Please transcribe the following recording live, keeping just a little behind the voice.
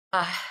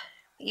Uh,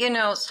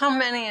 so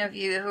many of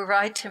you who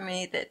write to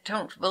me that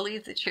don't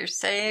believe that you're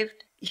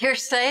saved. You're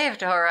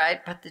saved, all right,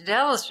 but the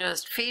devil's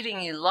just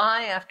feeding you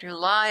lie after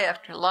lie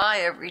after lie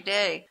every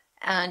day.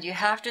 And you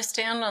have to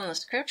stand on the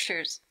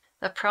scriptures,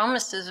 the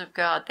promises of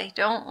God. They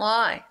don't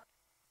lie.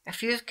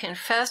 If you've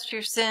confessed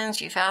your sins,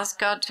 you've asked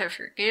God to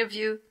forgive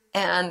you,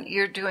 and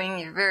you're doing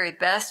your very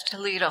best to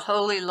lead a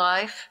holy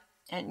life,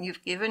 and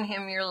you've given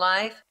him your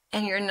life,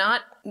 and you're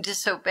not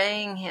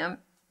disobeying him,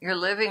 you're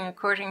living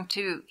according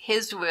to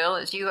his will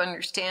as you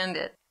understand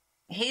it.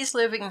 He's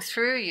living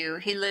through you,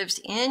 he lives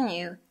in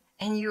you,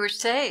 and you are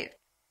saved.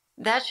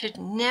 That should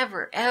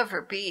never,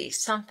 ever be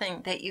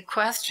something that you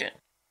question.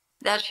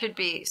 That should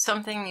be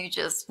something you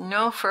just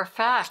know for a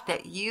fact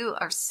that you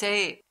are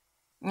saved.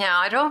 Now,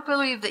 I don't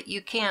believe that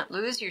you can't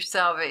lose your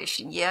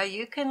salvation. Yeah,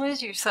 you can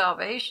lose your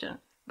salvation,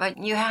 but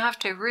you have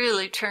to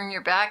really turn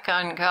your back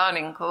on God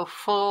and go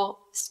full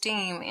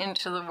steam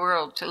into the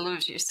world to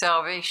lose your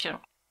salvation.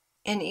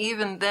 And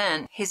even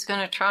then, he's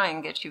going to try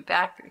and get you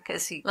back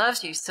because he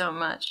loves you so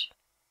much.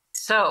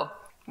 So,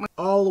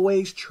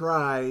 always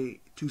try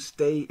to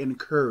stay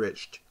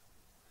encouraged.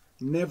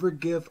 Never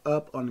give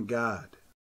up on God.